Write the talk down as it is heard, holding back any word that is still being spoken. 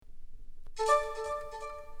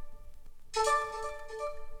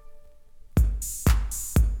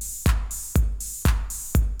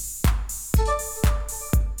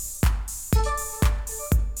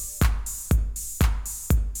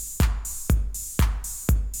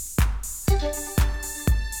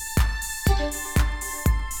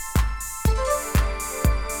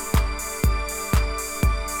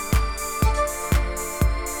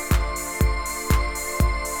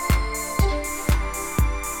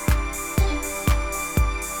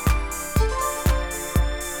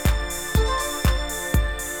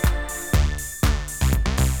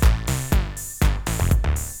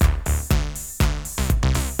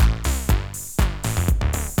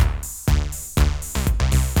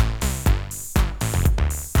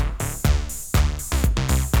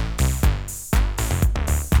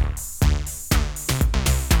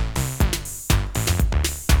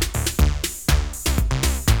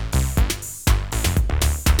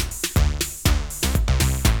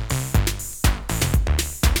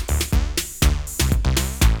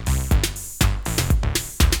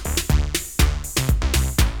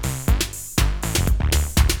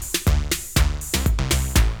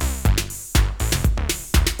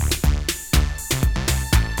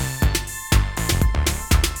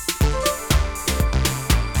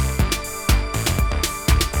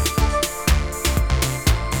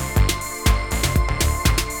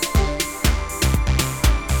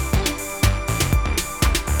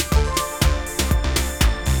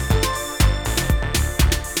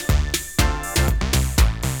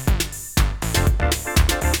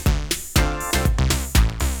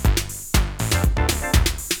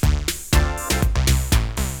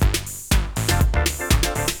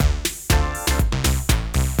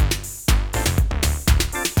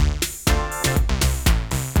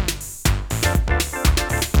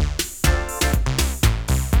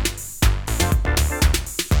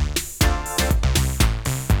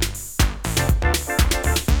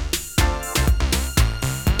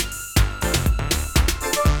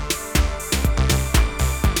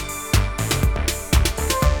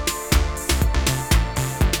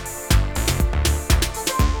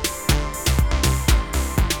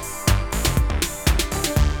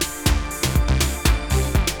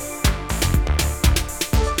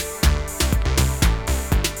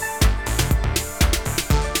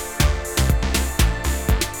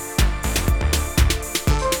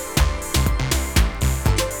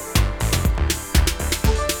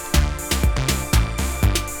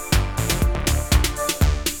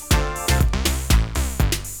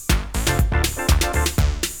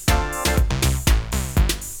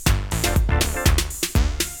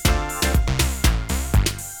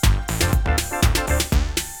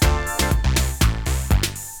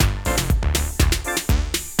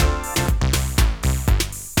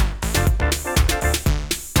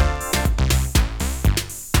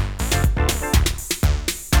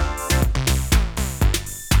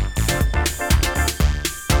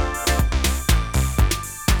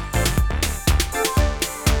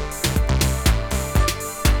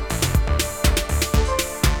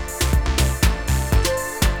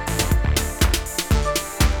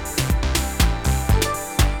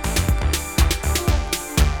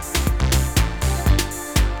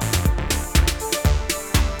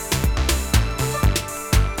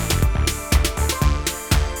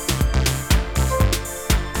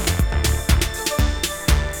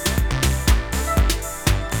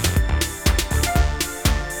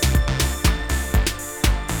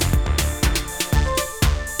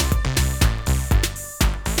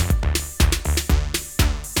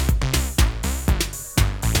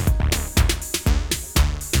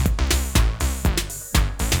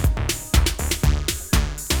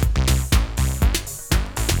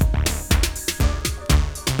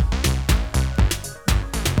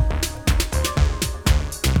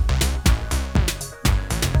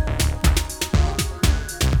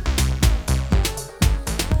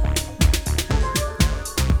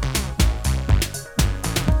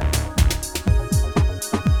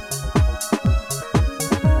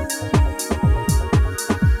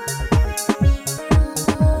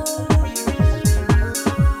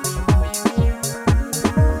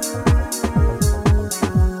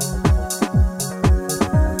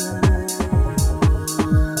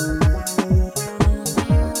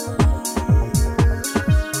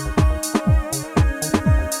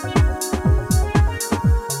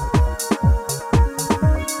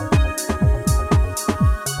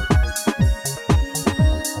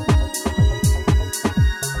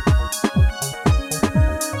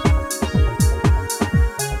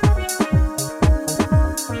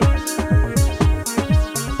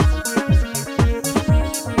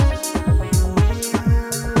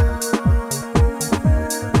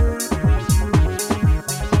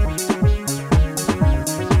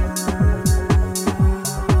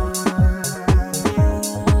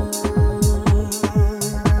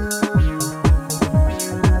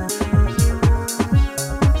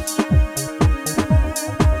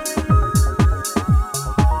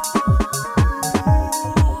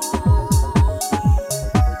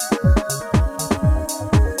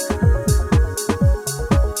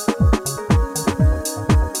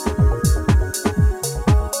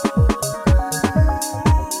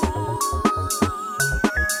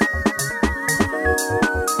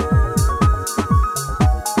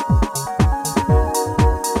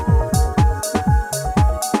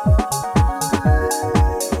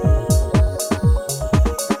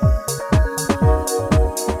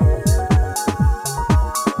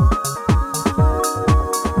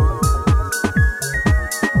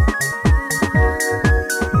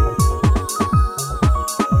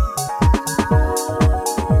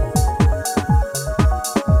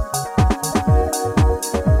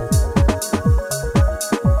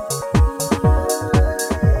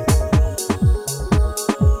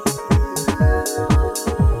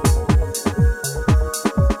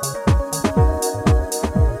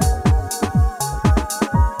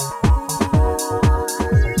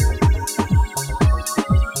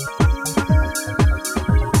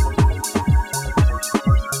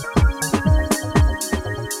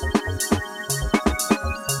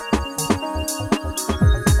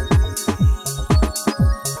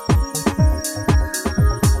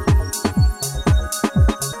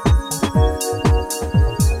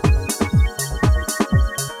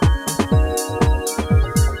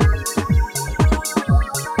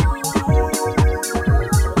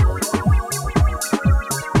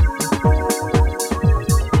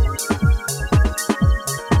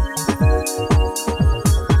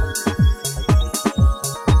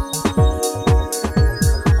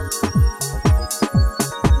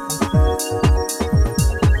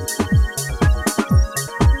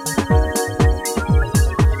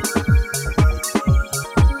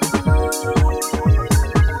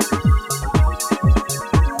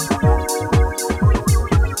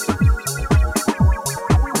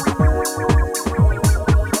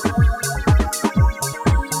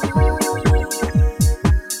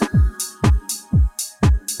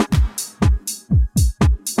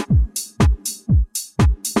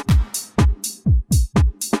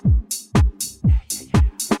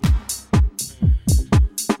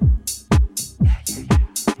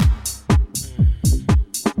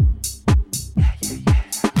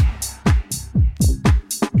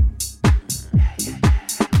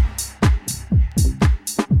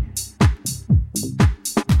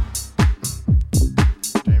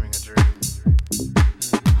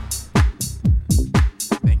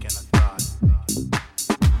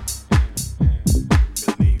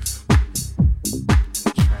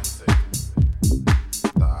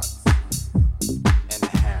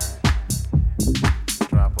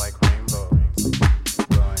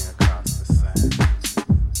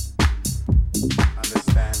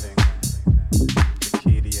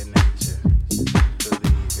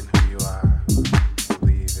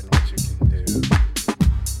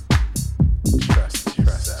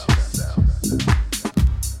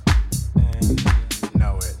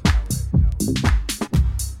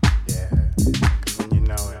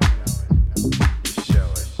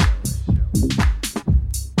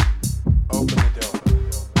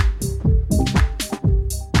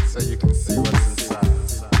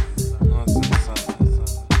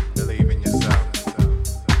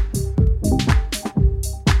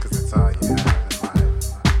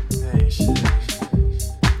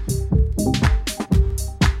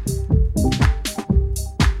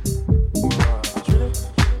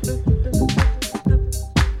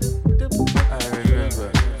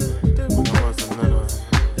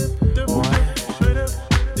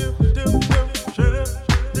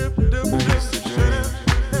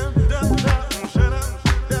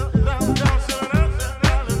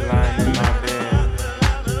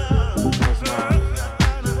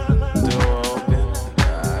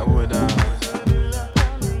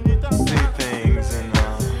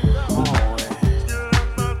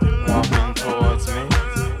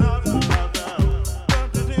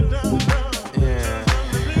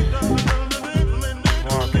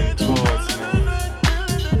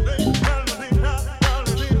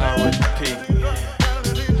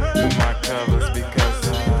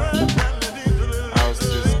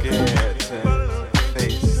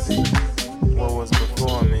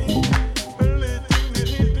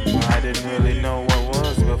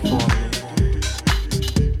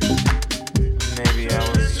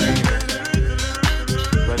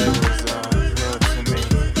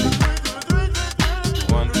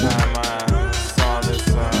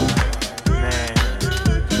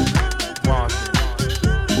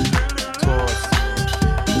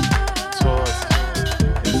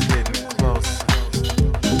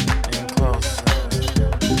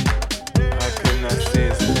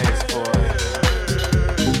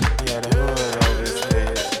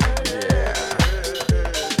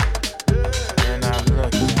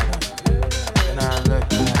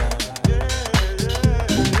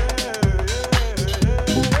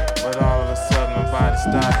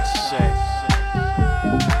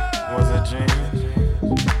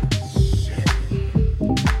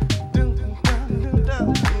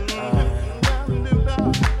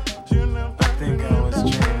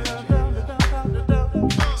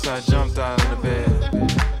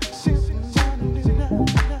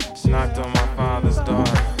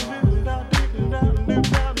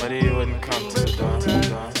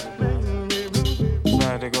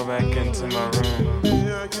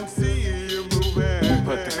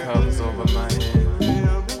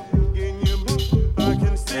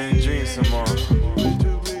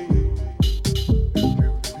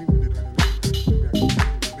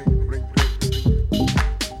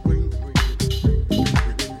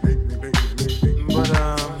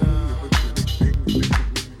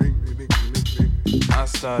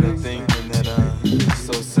started thinking that it's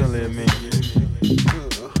so silly of me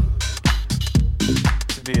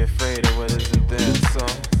to be afraid of what isn't there. So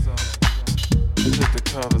took the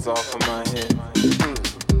covers off of my head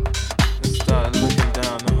and started looking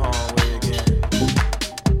down the hallway again.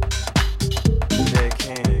 There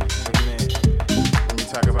came the man. When we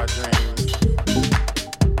talk about dreams,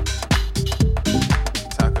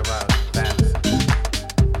 talk about fantasy.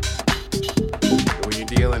 But when you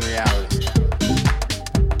deal in reality,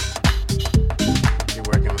 you're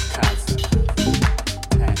working with concepts,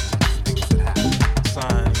 tangents, things that happen.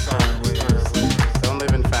 Sign waves. Don't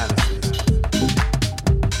live in fantasy.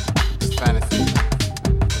 This fantasy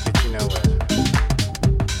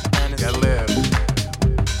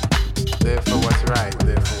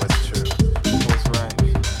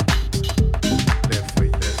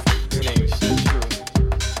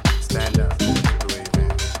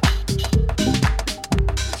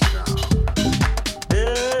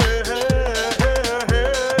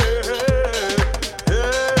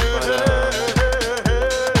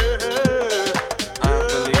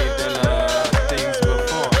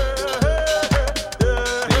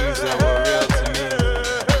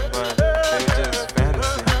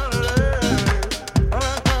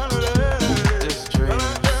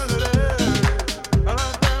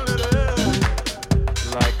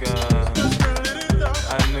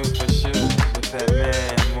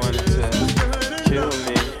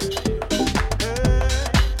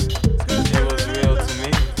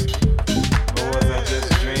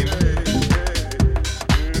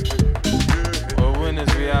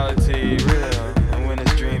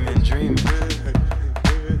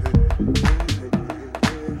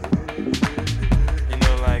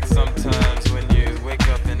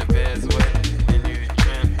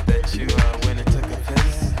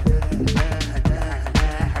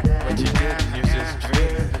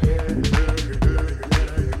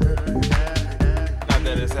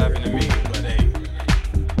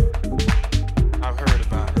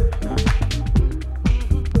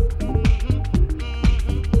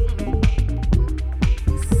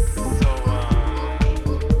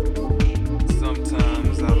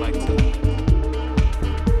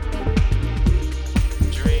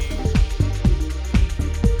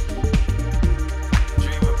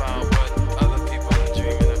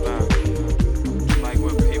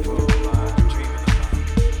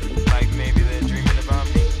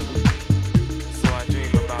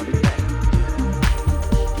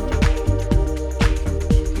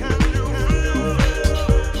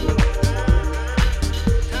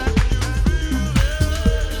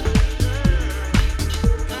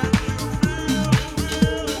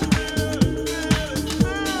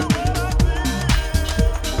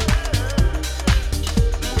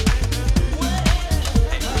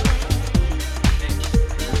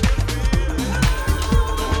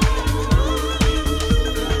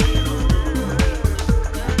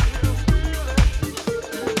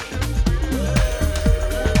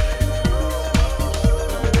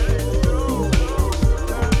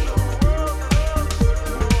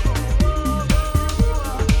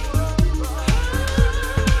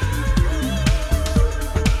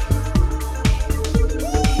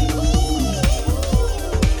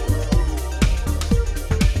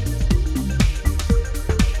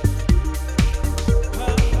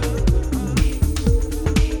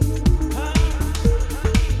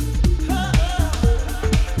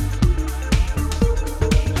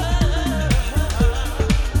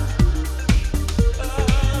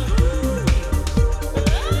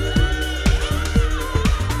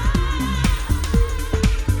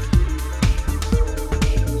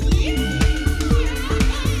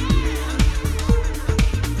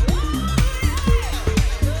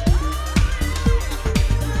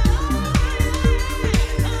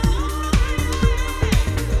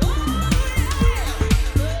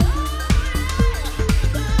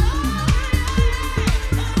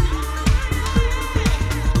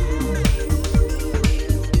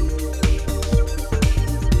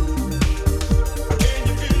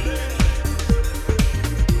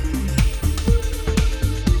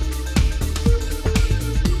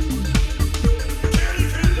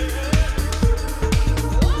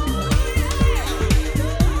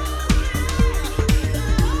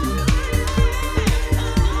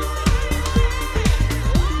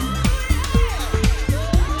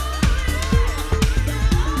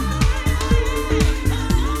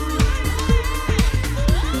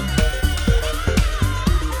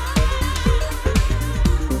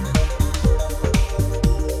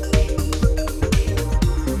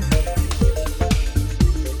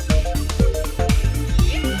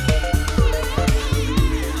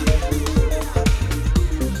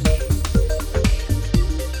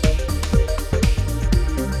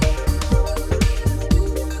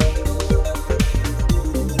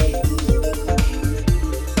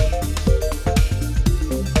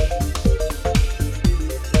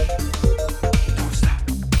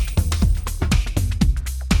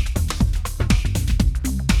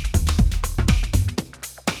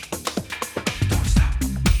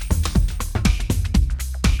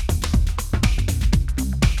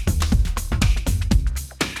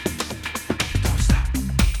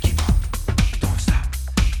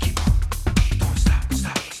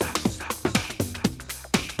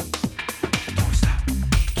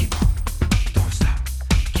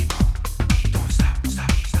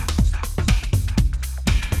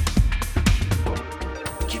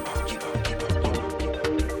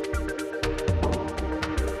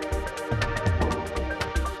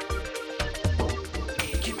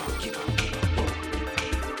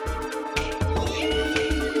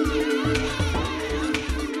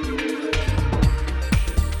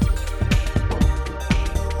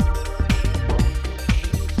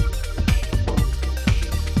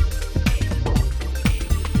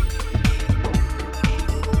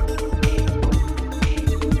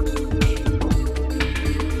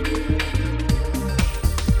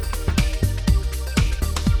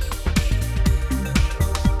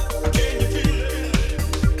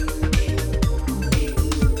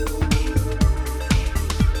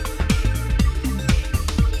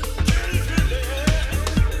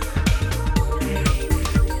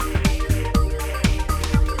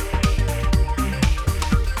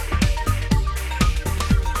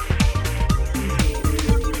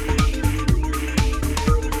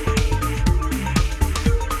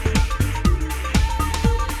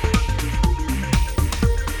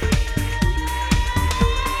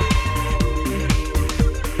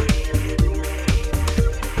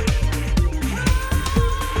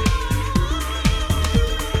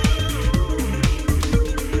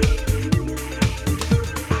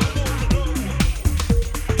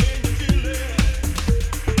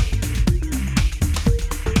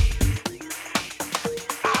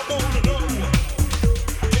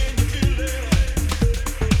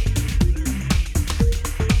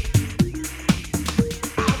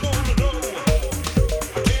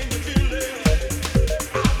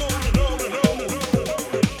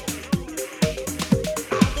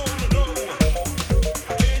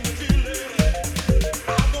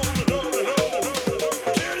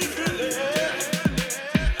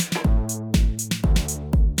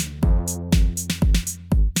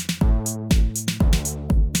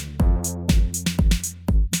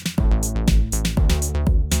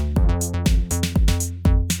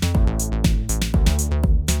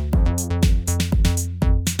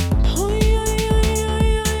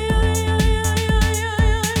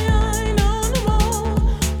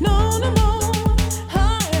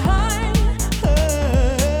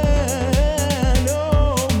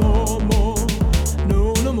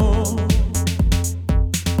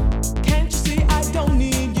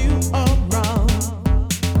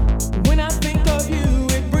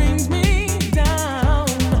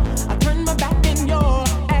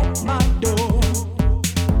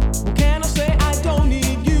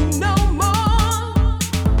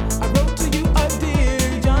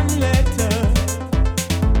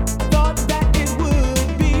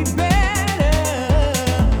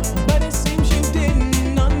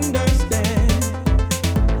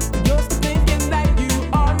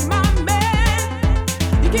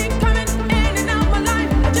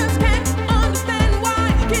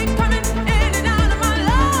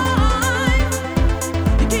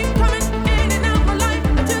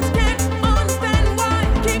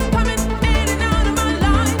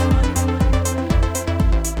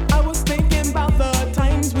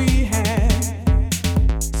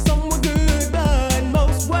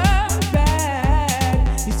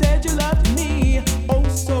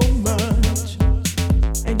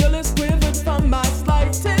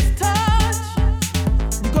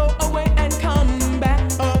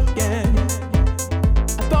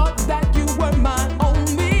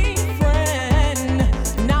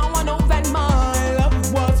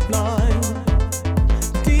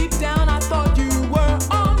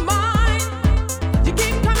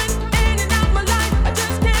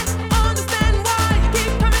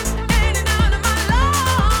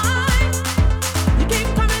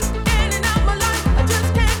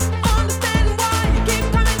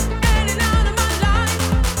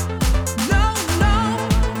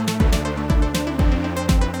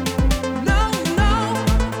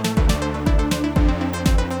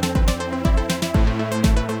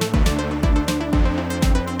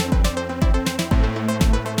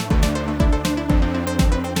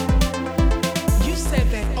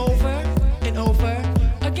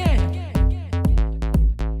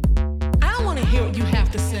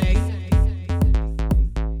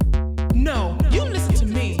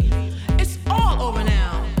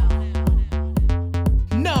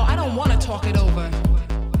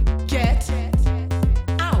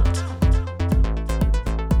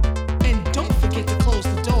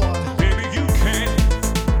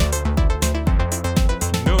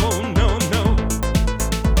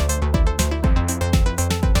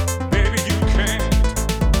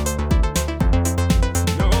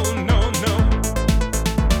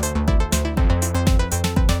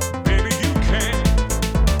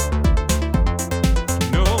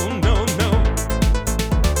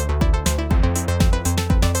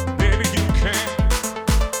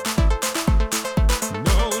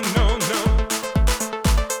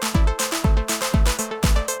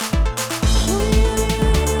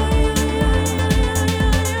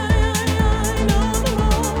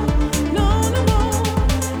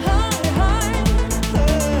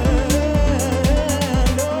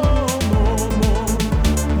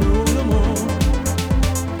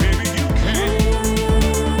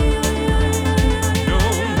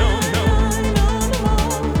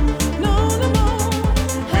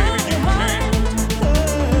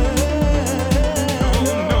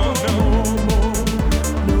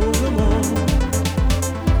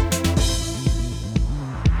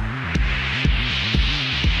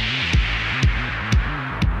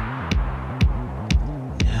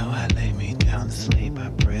sleep, I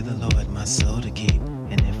pray the Lord my soul to keep.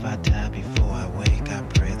 And if I die before I wake, I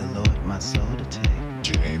pray the Lord my soul to take.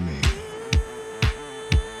 Jamie,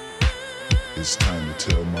 it's time to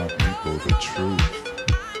tell my people the truth.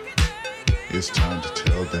 It's time to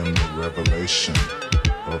tell them the revelation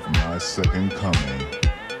of my second coming.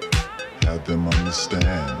 Have them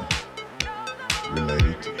understand.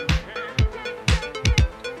 Relate.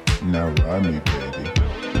 Now ride me, baby.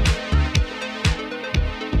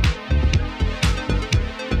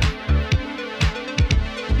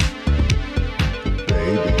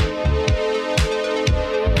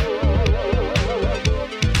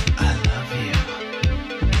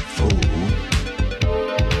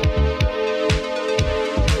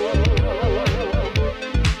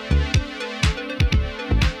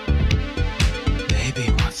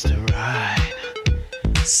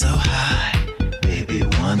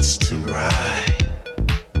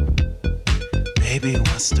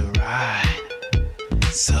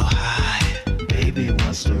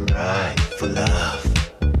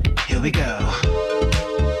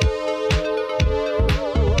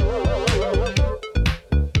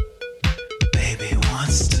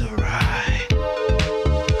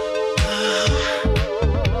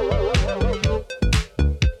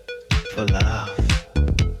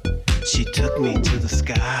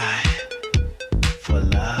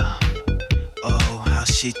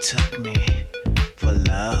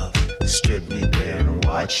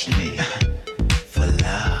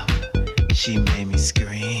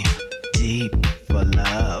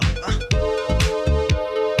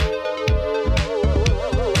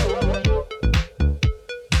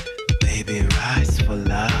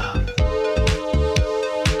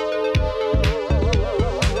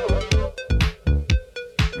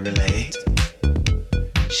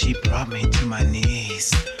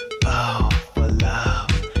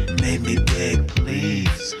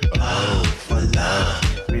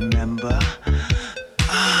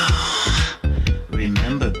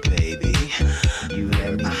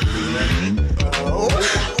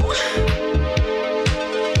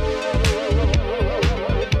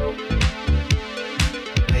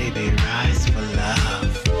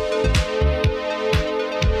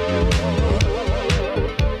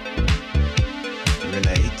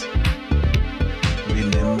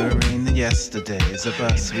 Yesterdays of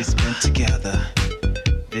us we spent together,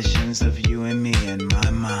 visions of you and me in my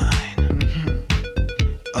mind.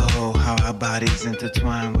 Oh, how our bodies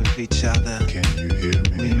intertwine with each other. Can you hear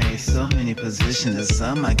me? We made so many positions that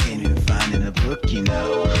some I can't even find in a book, you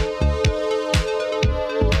know.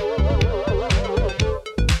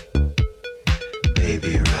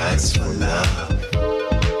 Baby rides for love.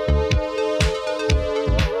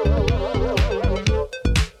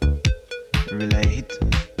 Relate.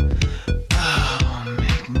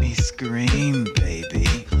 Scream, baby,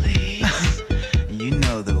 please. You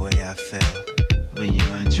know the way I felt when you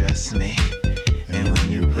undressed me, and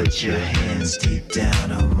when you put your hands deep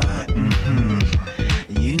down on my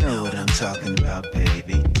You know what I'm talking about,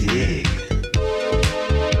 baby. Dig.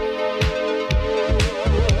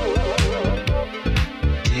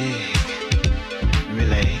 Dig.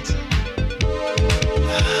 Relate.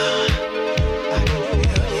 I can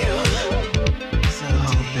feel you. So,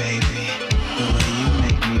 baby, the way you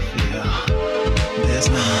make me feel. There's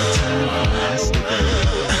no more time for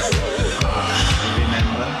masturbate.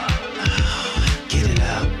 Remember? Get it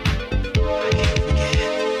up. I can't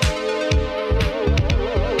forget.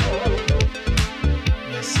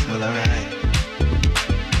 Yes, well, alright.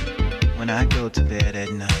 When I go to bed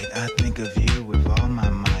at night, I think of you with all my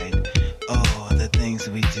might. Oh, the things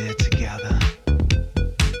we did together.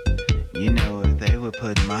 You know, if they would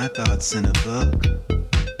put my thoughts in a book,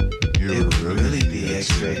 it would really be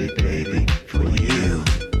X-rated, baby, for you.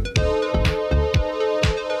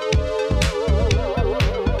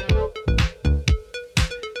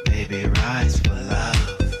 Baby, rise for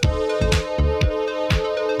love.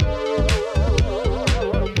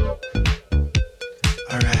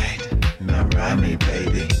 Alright, now ride me,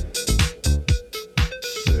 baby.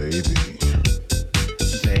 Baby.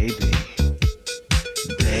 Baby.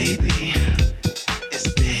 Baby. It's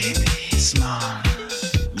baby, it's small.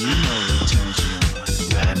 You know what turns you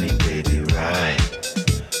on. Ride me, baby, ride.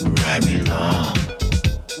 Ride me long.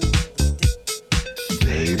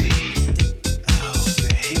 Baby. Oh,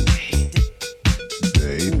 baby.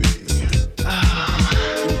 Baby.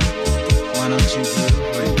 Oh. Why don't you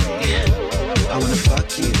groove with me? I wanna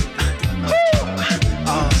fuck you Enough time to be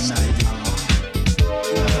all nasty. night long.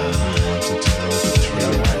 I want to tell the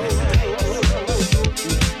truth.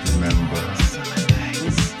 Remember, Summer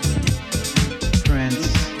nights.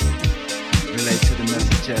 Prince, relate to the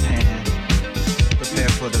message at hand. Prepare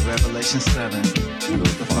for the Revelation 7,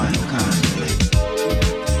 the final conflict.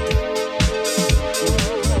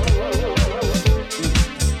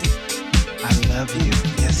 I love you,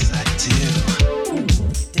 yes I do.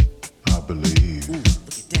 I believe. Ooh,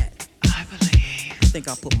 look at that. I believe. I think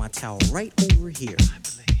I'll put my towel right over here. I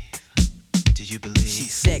believe. Do you believe?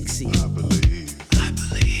 She's sexy. I believe. I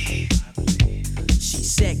believe.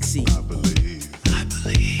 She's sexy. I believe. I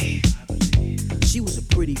believe. She was a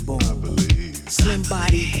pretty I bone, believe. slim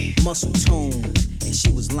body, muscle tone, and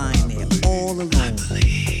she was lying there all alone.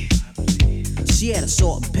 She had a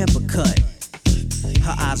salt and pepper cut.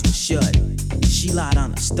 Her eyes were shut. She lied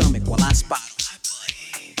on her stomach while I spotted.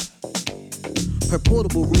 Her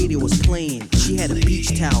portable radio was playing. She had a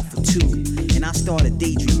beach towel for two, and I started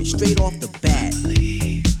daydreaming straight off the bat.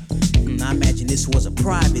 I imagine this was a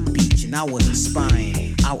private beach, and I wasn't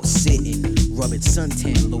spying. I was sitting, rubbing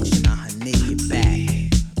suntan lotion on her naked back.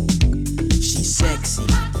 She's sexy.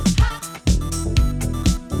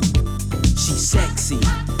 She's sexy.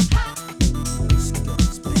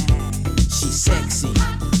 She's sexy.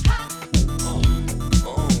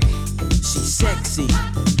 She's sexy.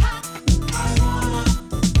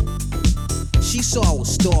 She saw I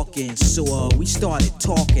was stalking, so we started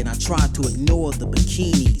talking. I tried to ignore the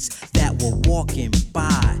bikinis that were walking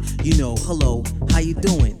by. You know, hello, how you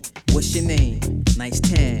doing? What's your name? Nice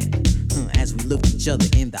tan. As we looked each other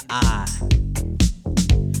in the eye.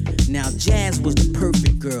 Now Jazz was the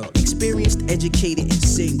perfect girl, experienced, educated, and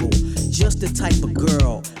single. Just the type of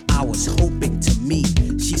girl I was hoping to meet.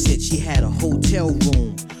 She said she had a hotel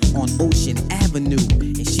room on Ocean Avenue,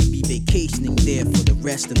 and she'd be vacationing there for the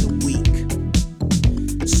rest of the week.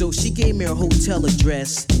 So she gave me her hotel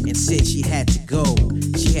address and said she had to go.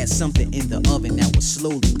 She had something in the oven that was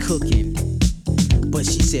slowly cooking. But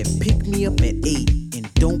she said, pick me up at 8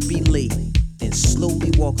 and don't be late. Then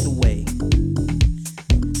slowly walked away.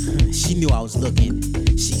 She knew I was looking.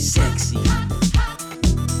 She's sexy.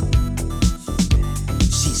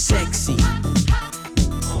 She's sexy.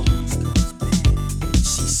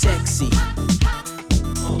 She's sexy.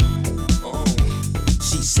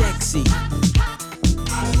 She's sexy.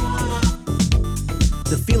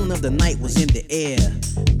 The feeling of the night was in the air.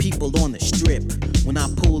 People on the strip when I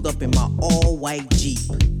pulled up in my all-white Jeep.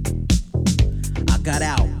 I got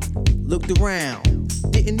out, looked around,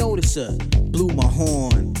 didn't notice her, blew my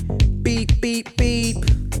horn. Beep, beep, beep.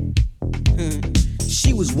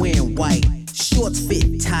 She was wearing white, shorts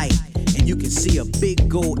fit tight, and you can see her big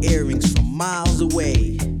gold earrings from miles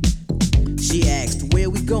away. She asked, where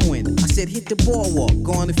we going? I said, hit the boardwalk,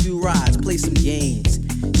 go on a few rides, play some games.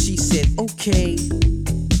 She said, okay.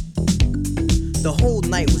 The whole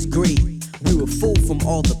night was great. We were full from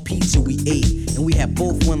all the pizza we ate, and we had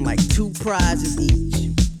both won like 2 prizes each.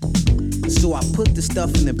 So I put the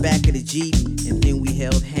stuff in the back of the Jeep, and then we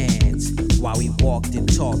held hands while we walked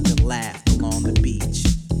and talked and laughed along the beach.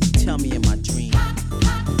 Tell me in my dream.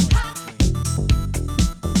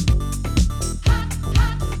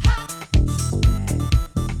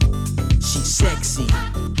 She's sexy.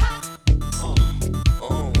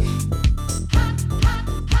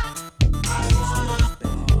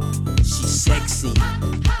 She's sexy.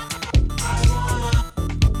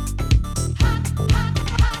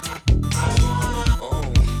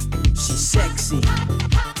 She's sexy.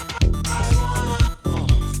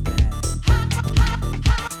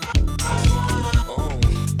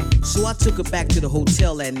 So I took her back to the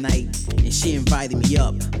hotel that night, and she invited me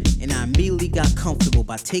up, and I immediately got comfortable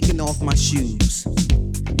by taking off my shoes.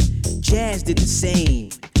 Jazz did the same,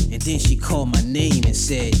 and then she called my name and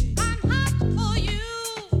said, I'm hot for you.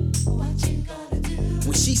 What you gonna do?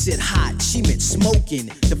 When she said hot, she meant smoking.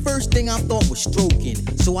 The first thing I thought was stroking,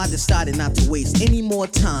 so I decided not to waste any more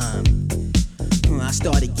time. I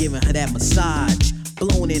started giving her that massage,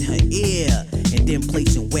 blowing in her ear, and then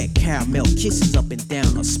placing wet caramel kisses up and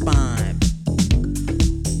down her spine.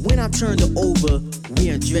 When I turned her over, we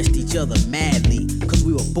undressed each other madly, cause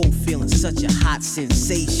we were both feeling such a hot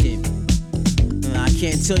sensation. I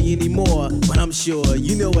can't tell you anymore, but I'm sure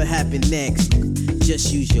you know what happened next.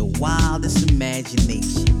 Just use your wildest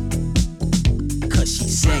imagination, cause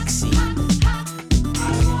she's sexy.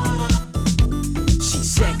 She's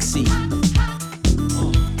sexy.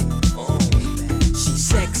 She's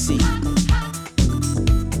sexy.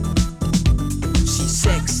 She's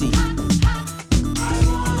sexy.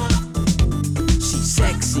 She's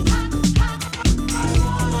sexy.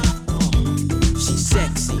 She's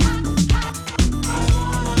sexy.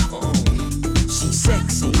 She's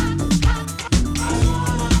sexy.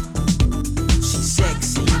 She's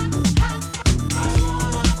sexy.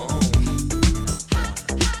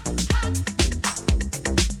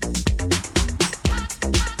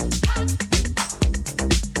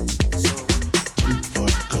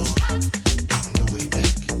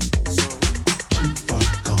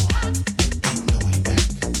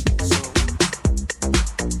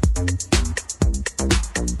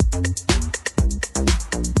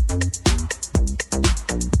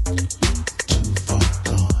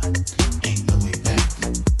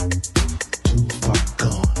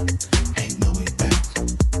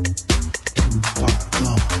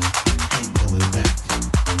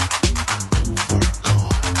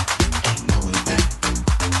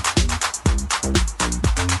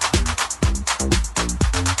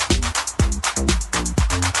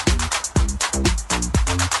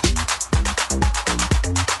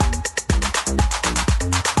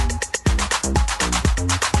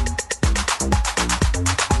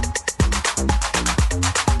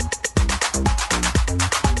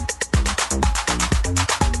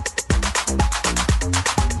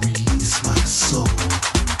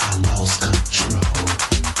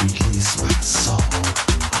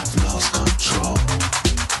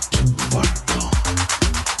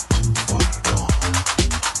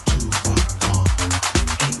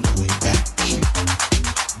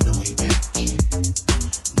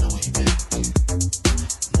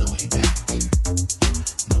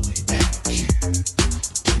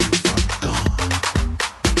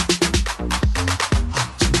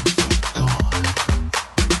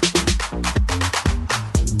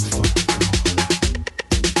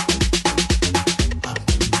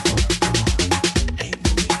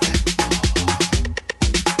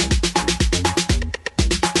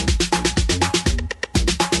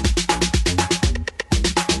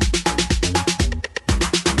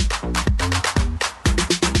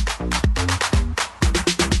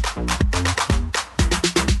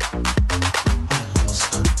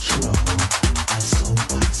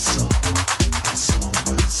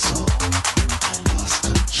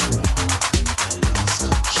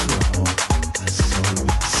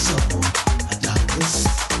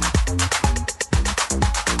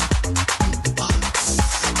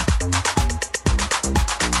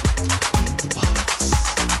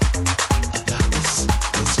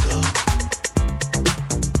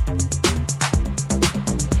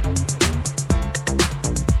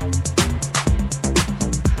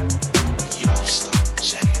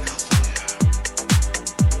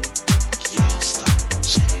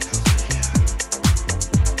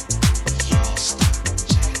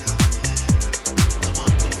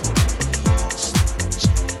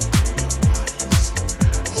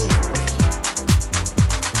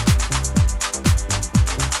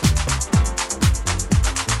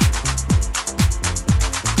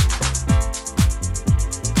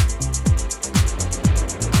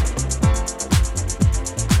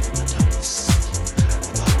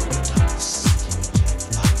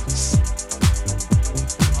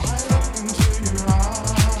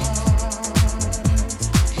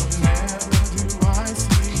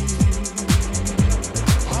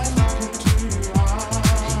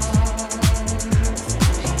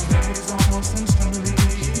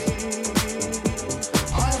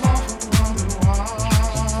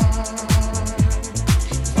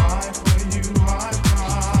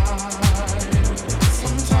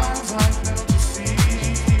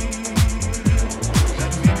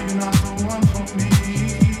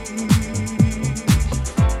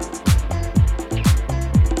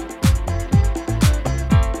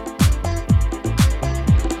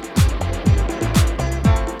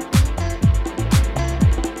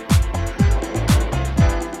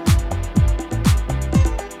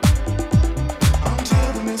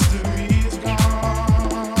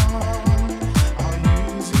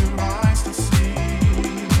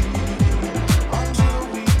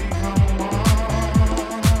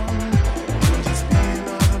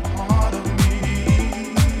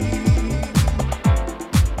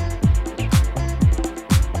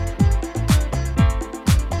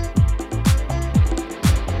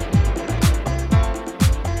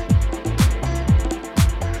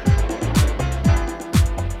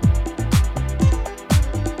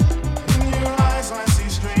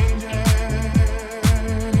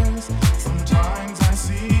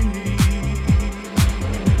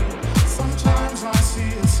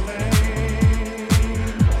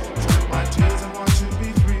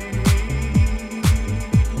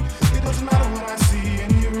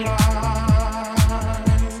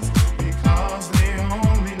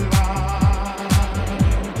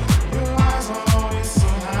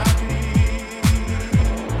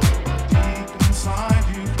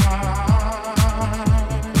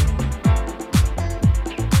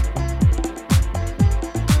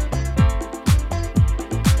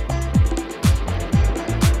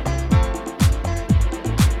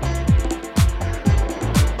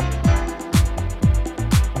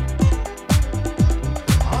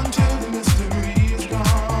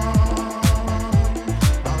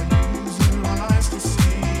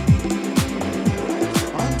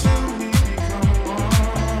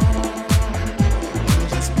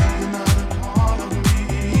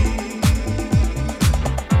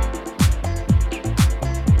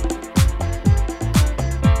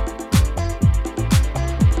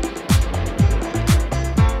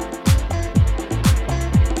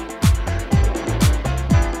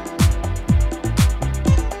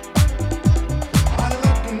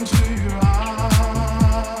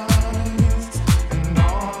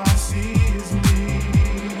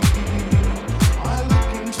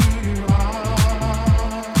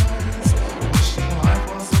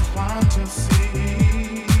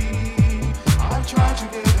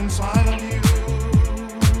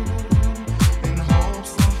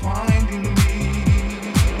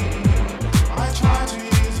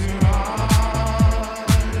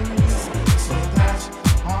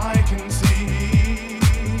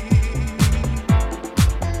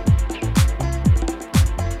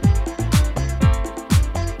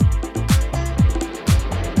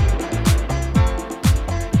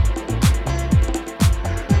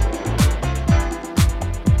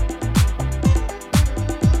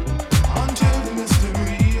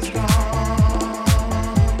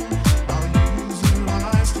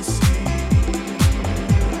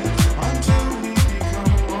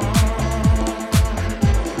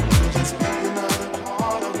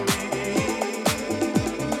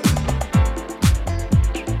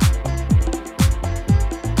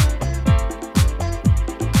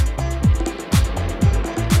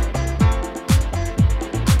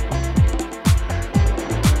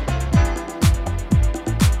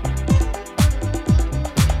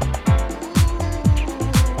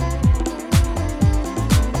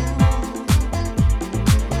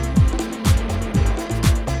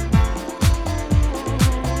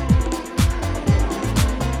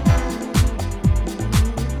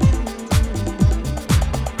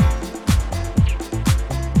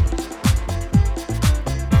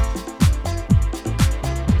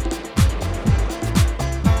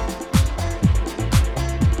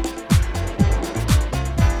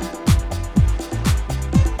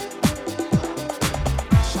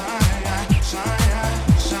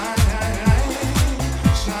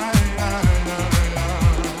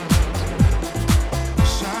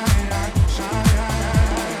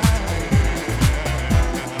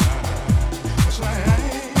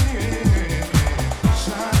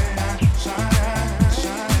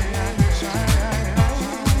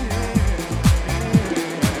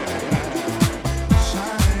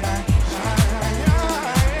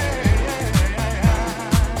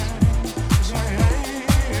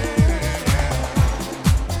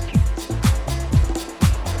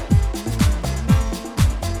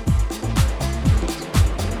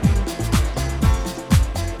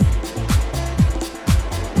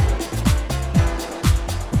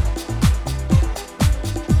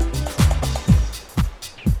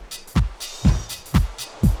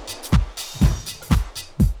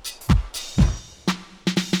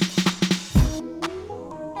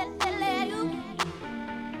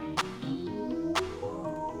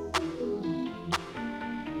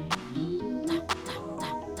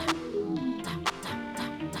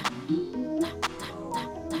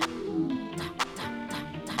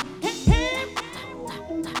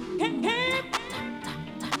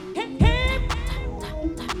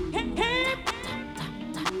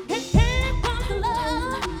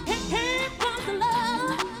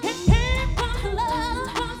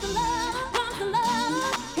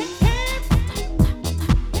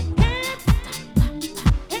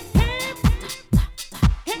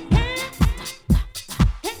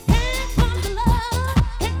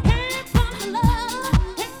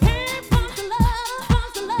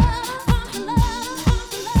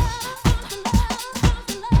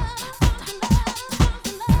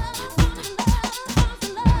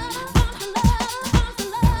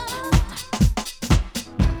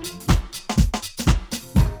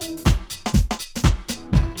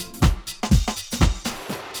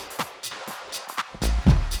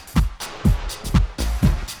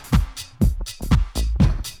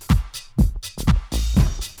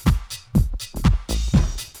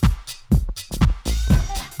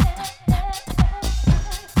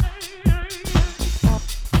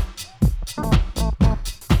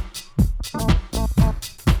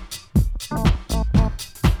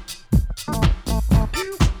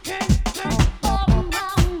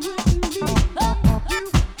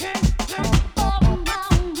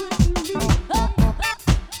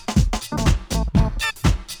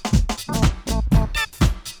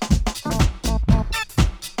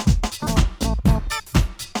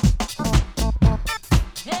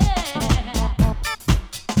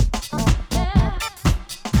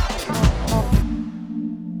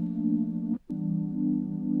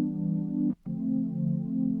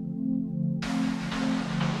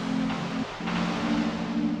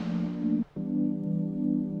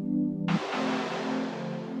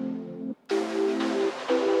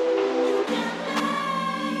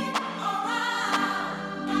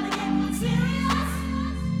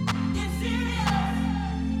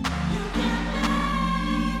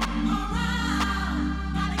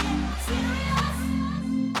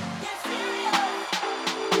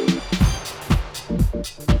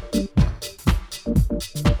 Yeah.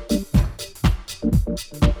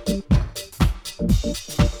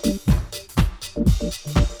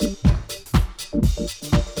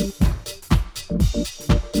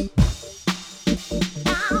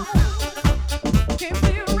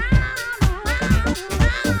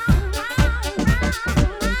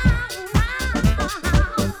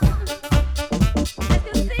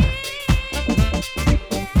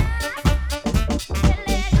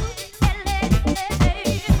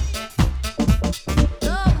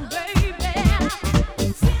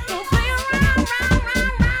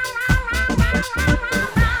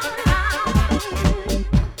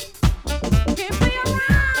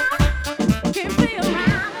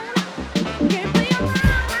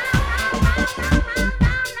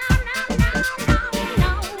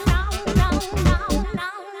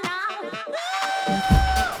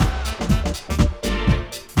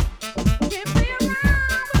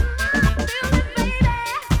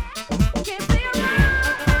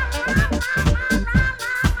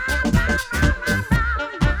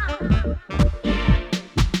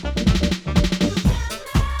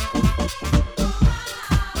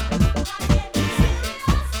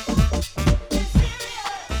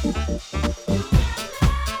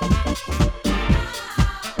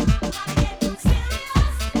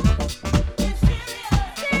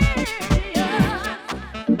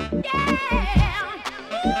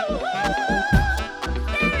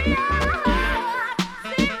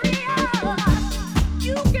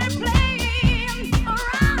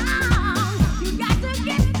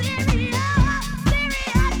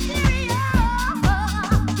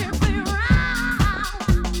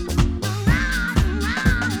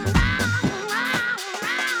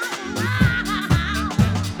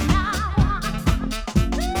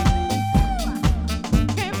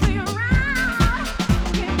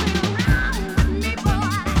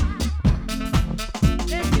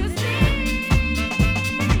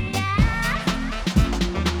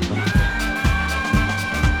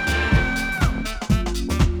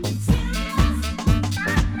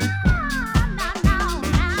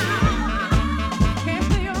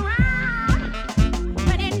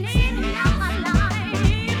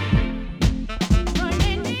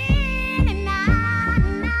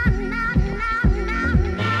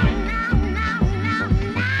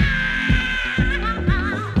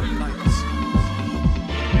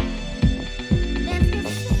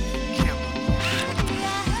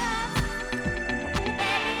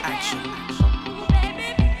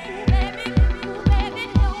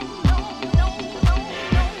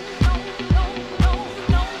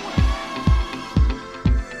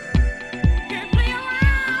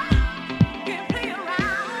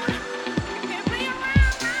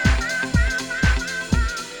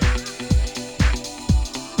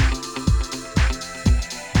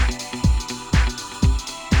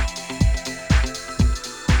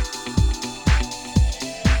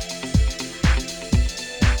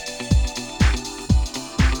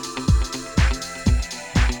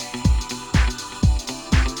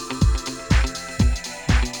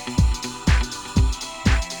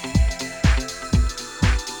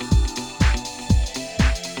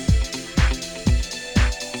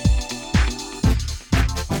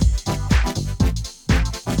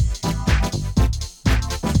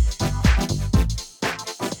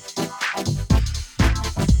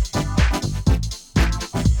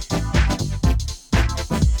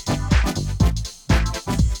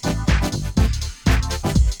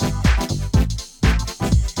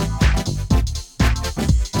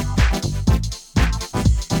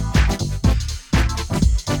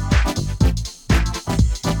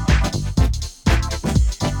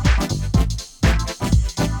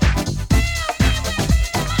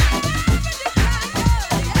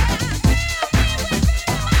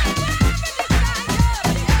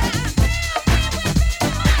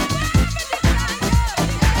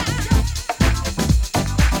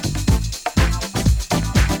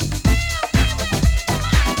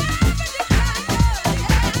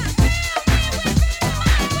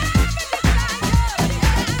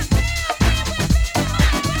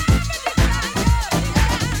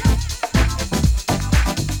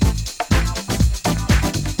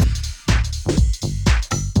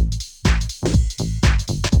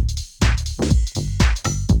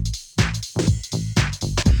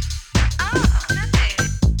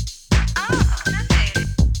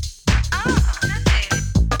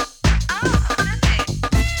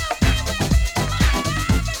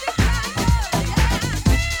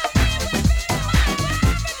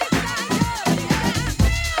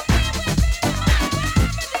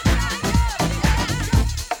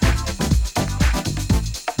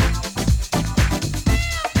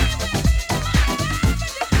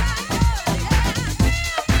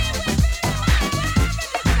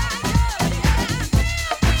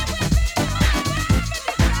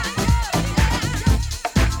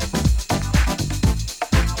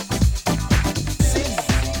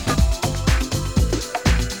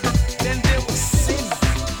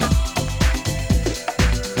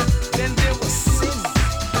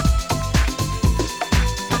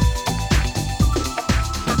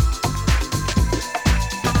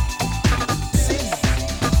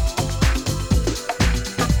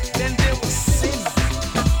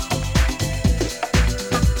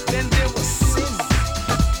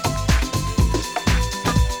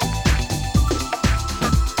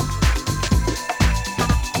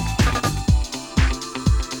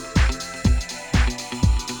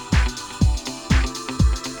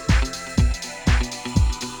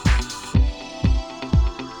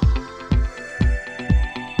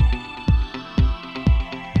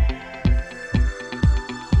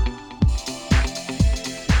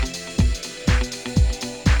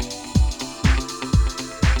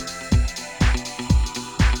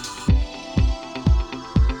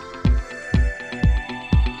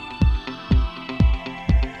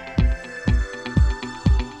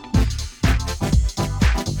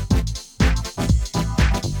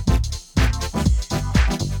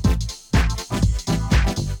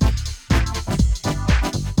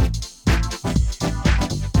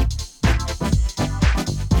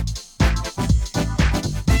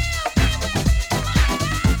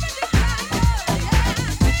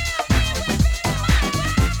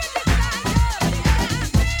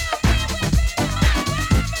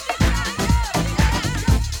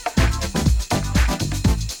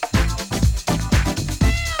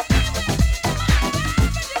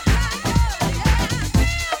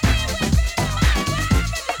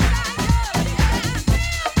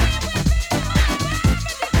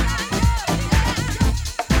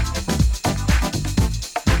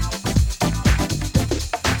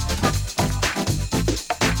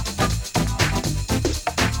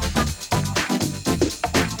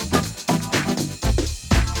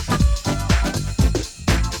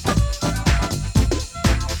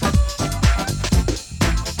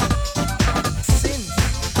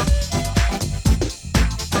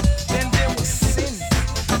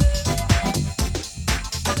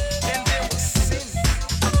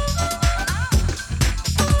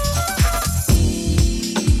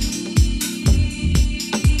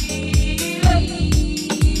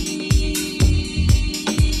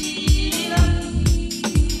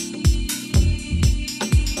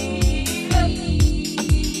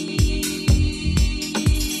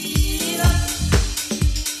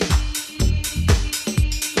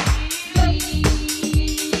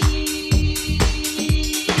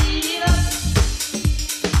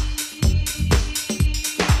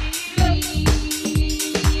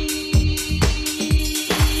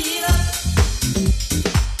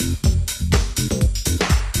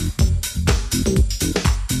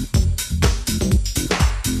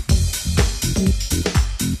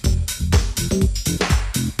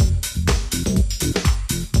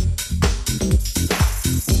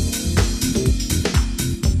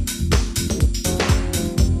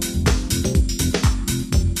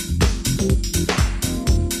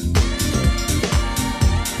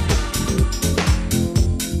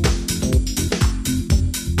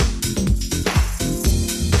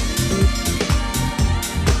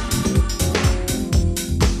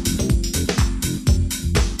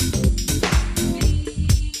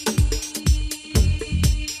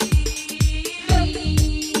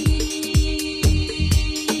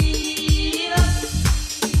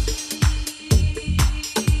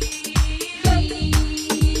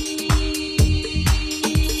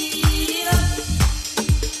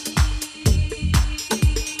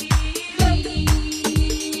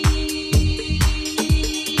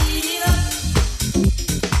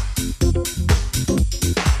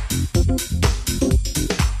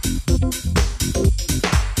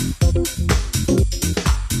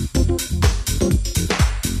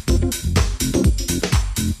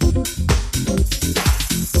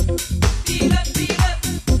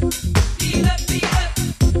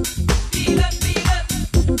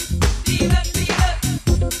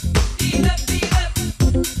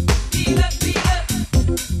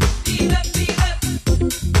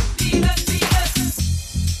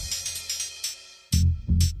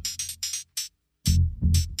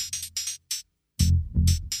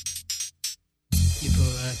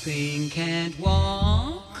 thing can't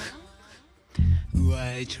walk,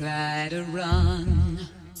 why try to run?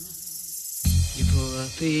 You poor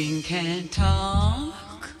thing can't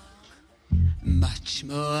talk, much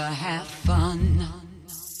more have fun.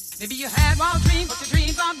 Maybe you had wild dreams, but your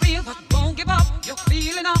dreams aren't real, but won't give up. You're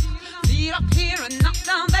feeling up, feel up here and not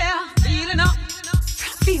down there. Feeling up,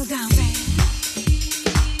 feel down there.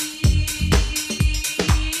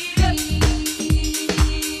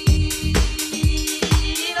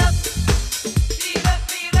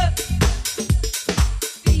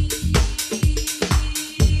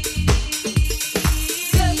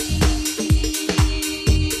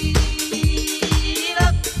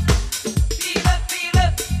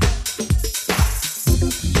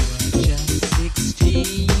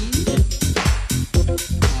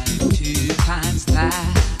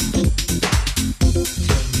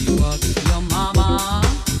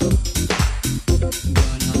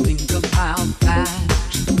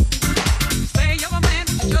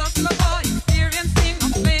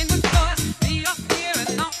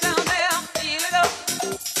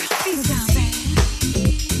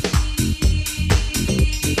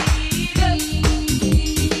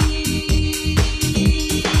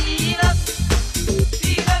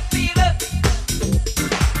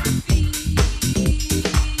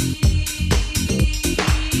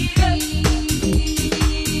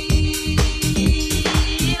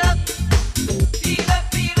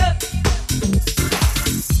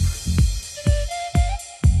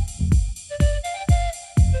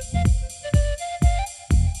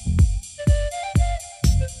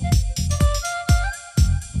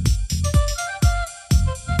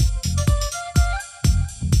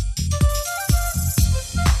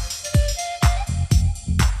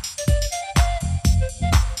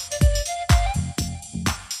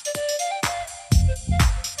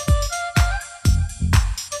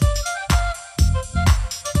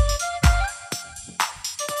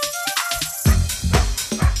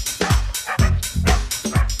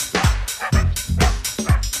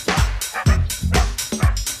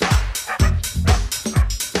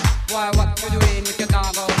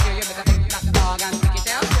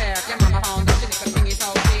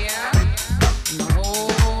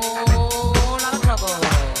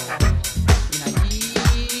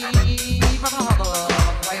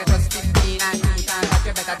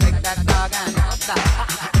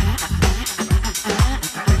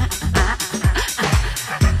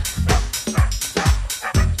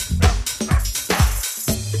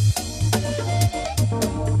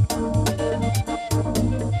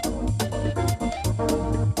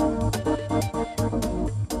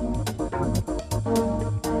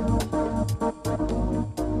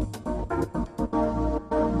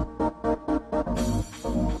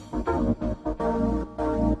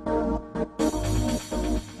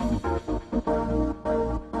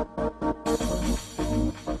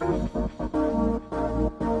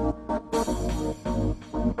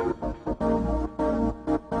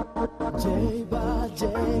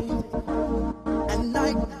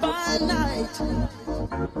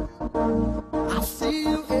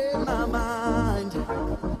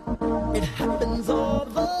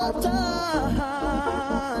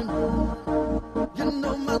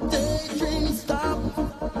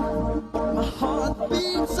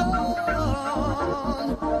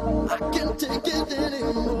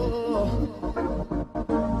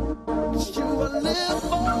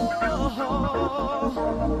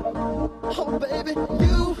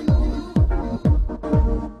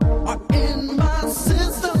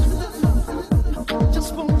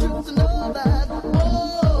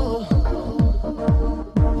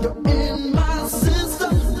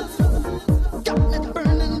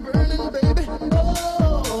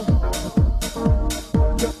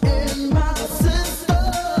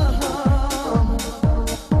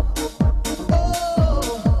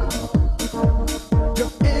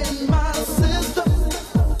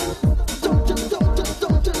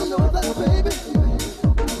 Don't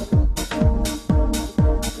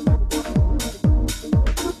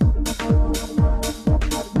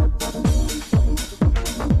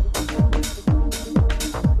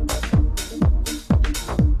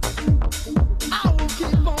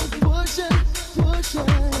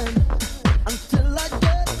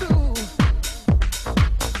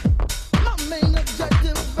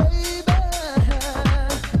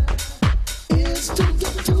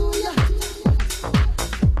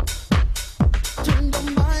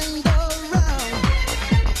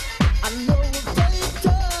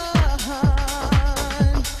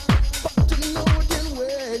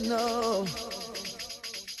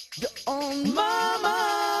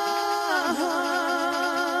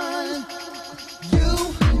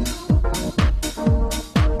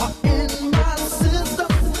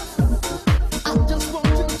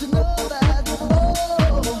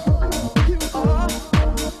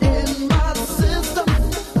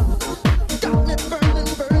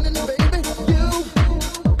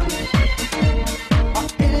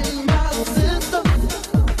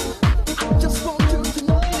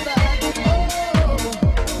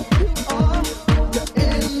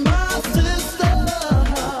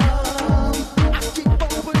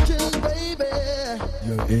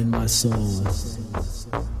in my soul.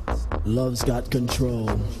 Love's got control.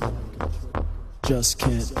 Just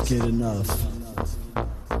can't get enough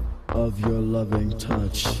of your loving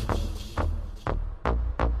touch.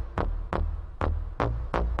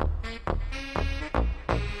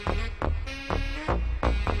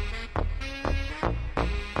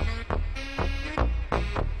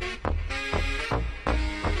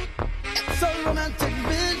 It's a romantic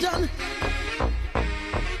vision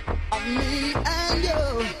of me and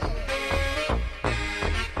you,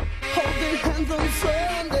 holding hands on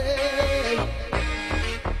Sunday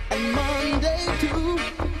and Monday too.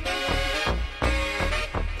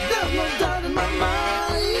 The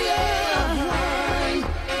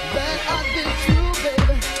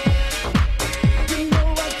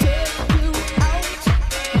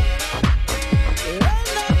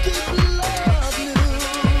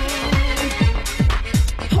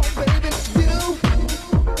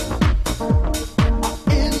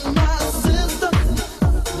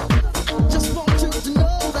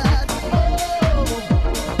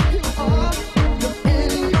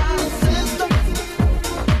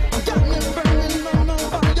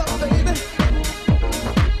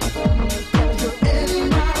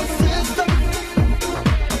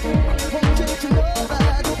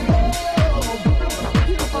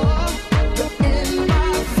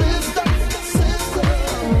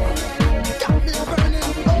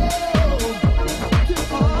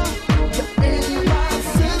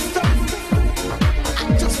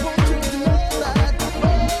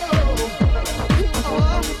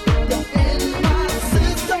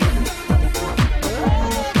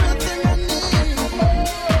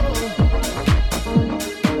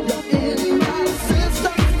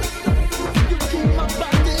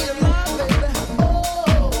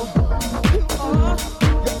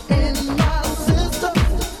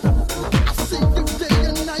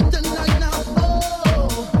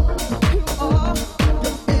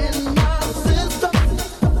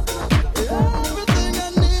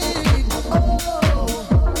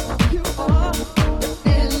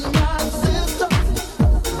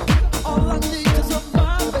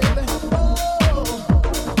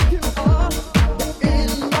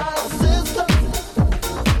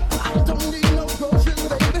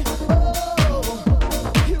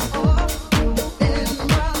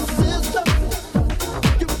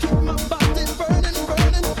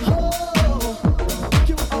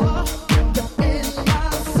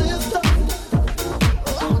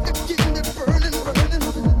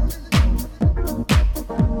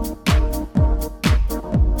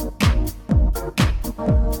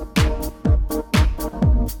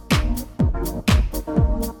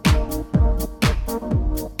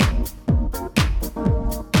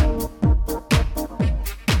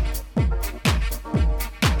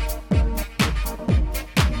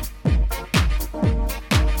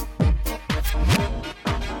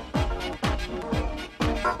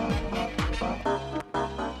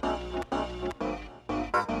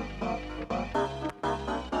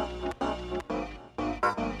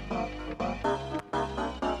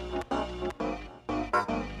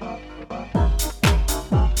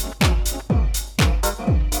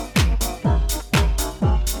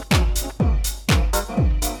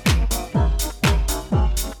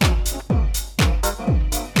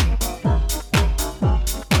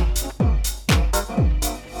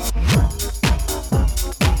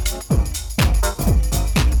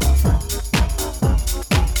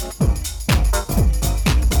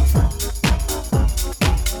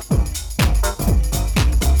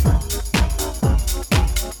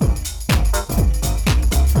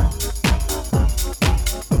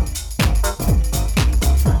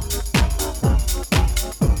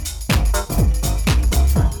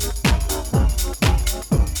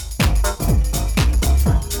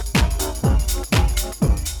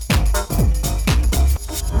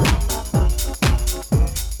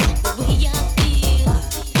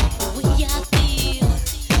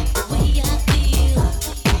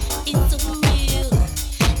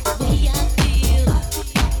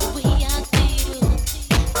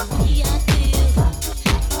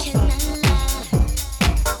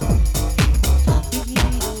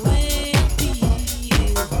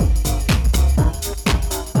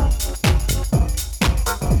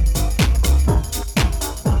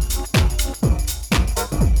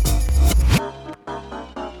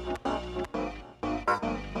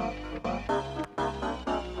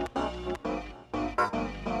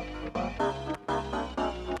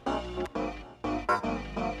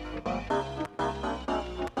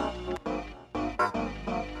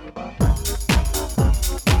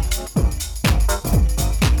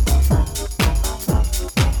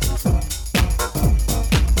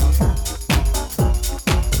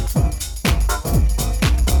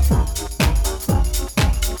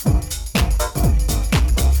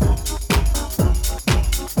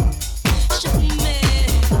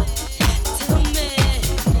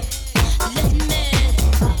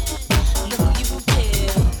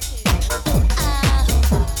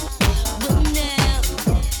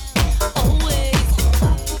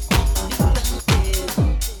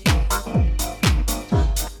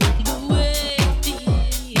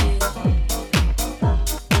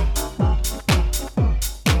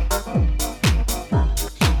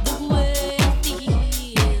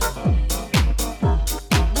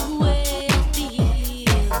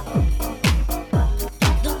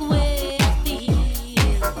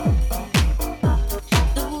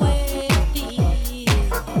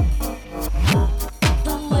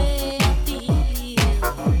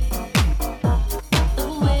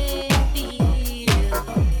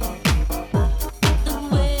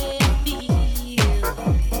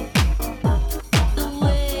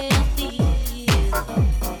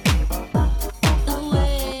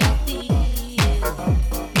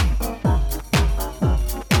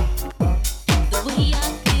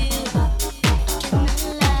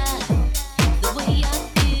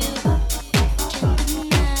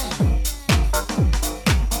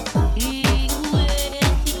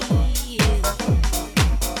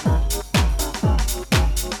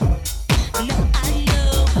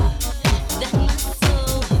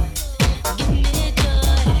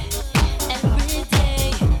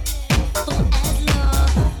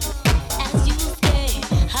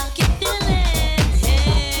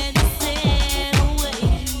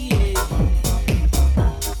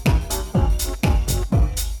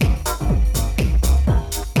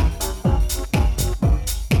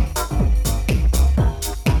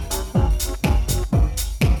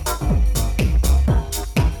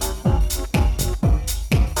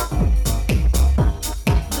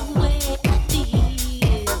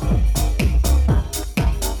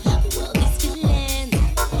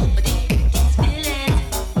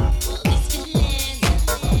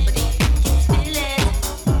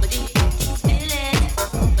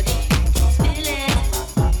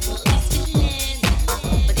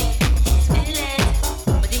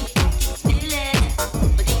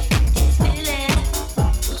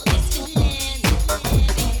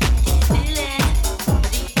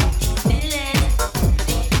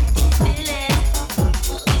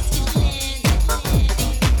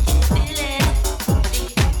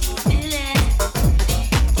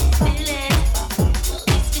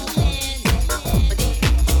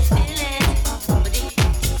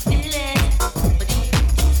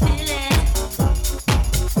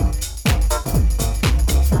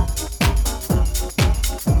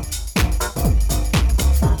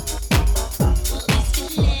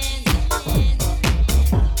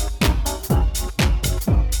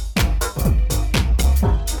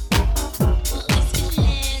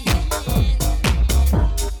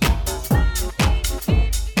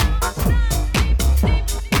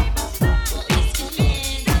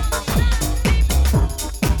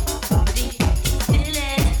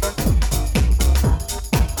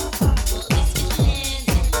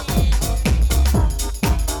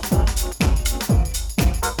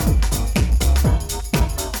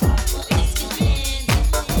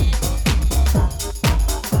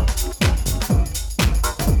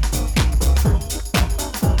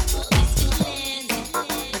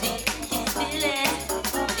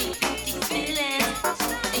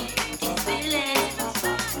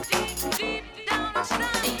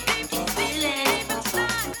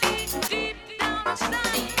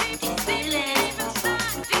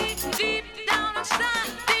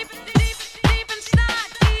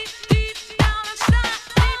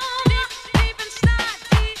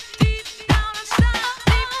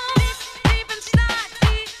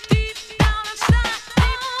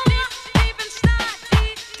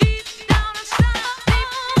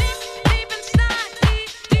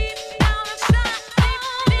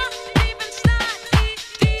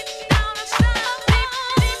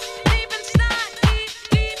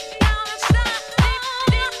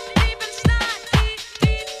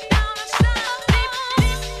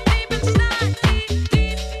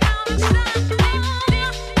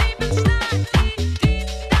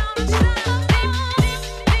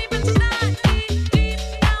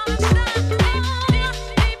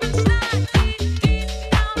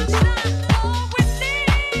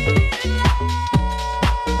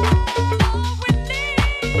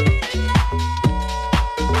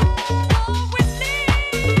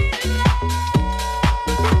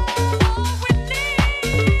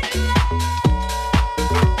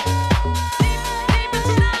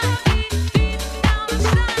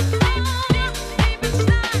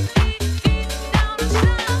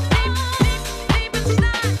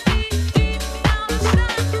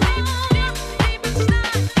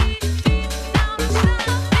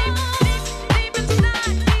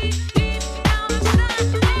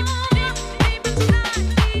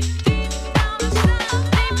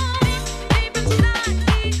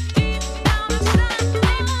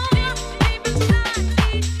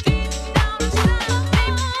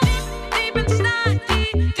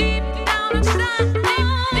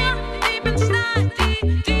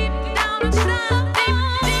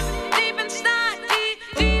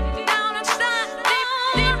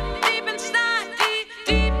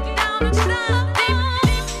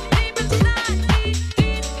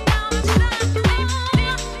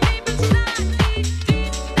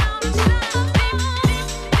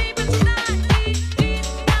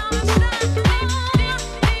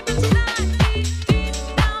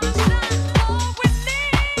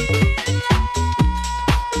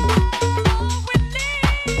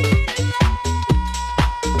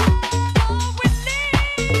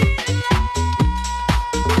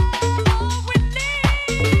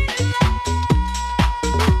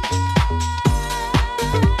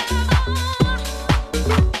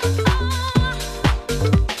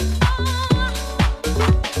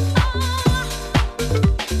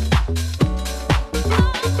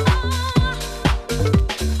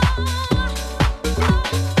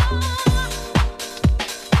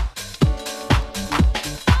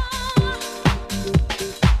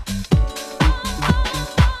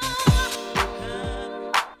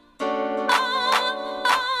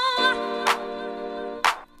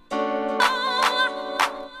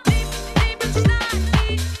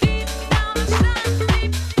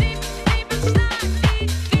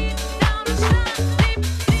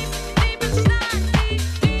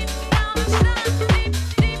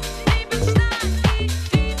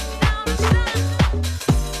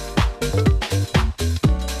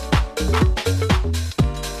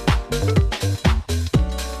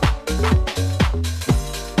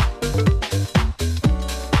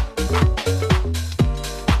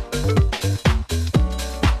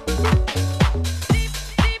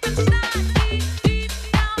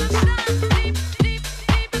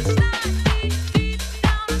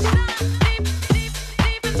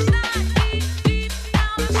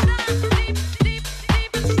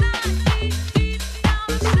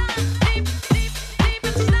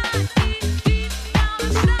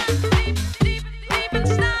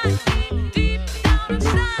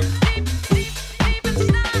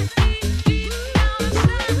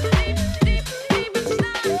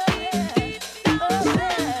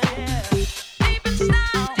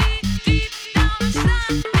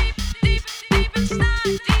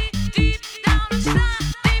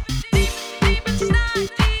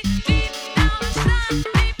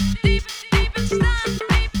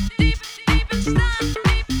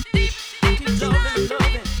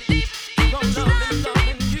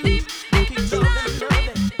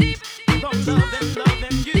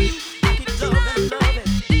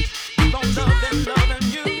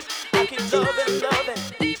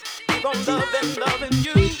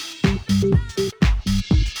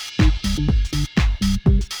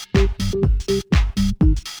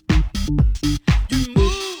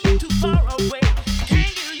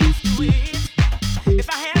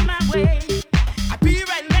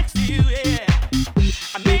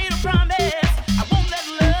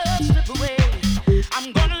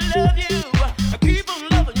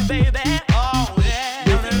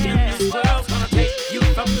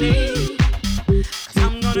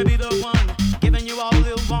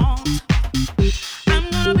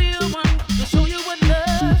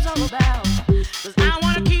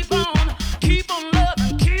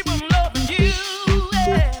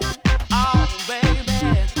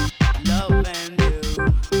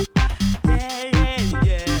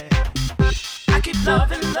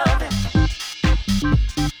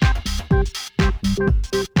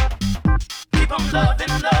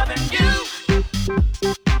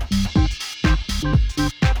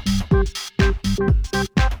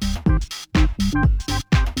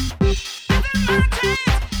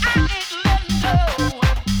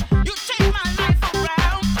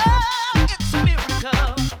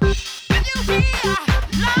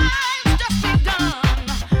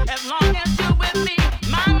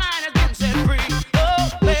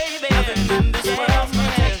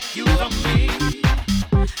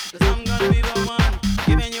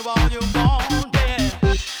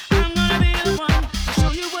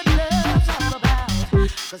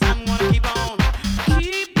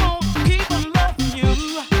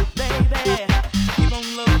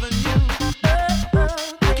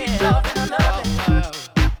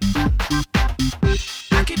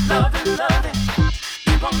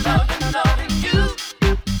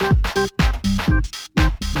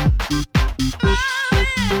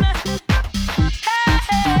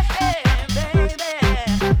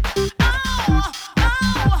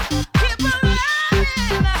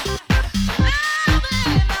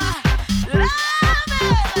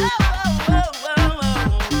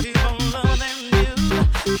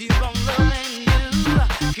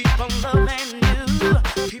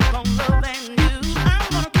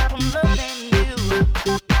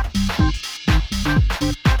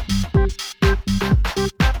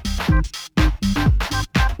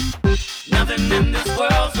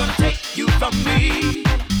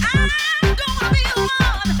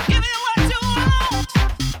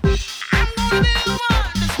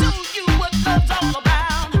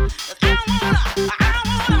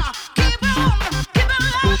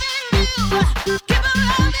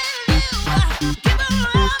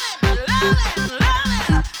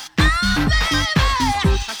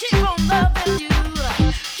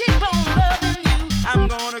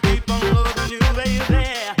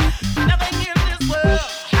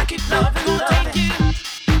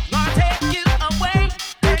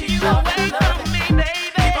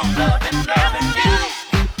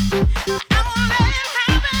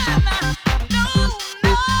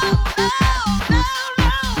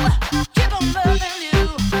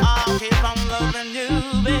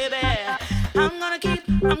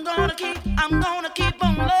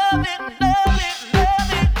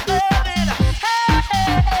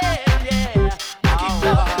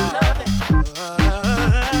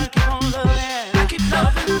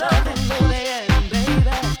Loving,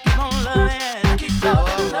 baby, keep on loving.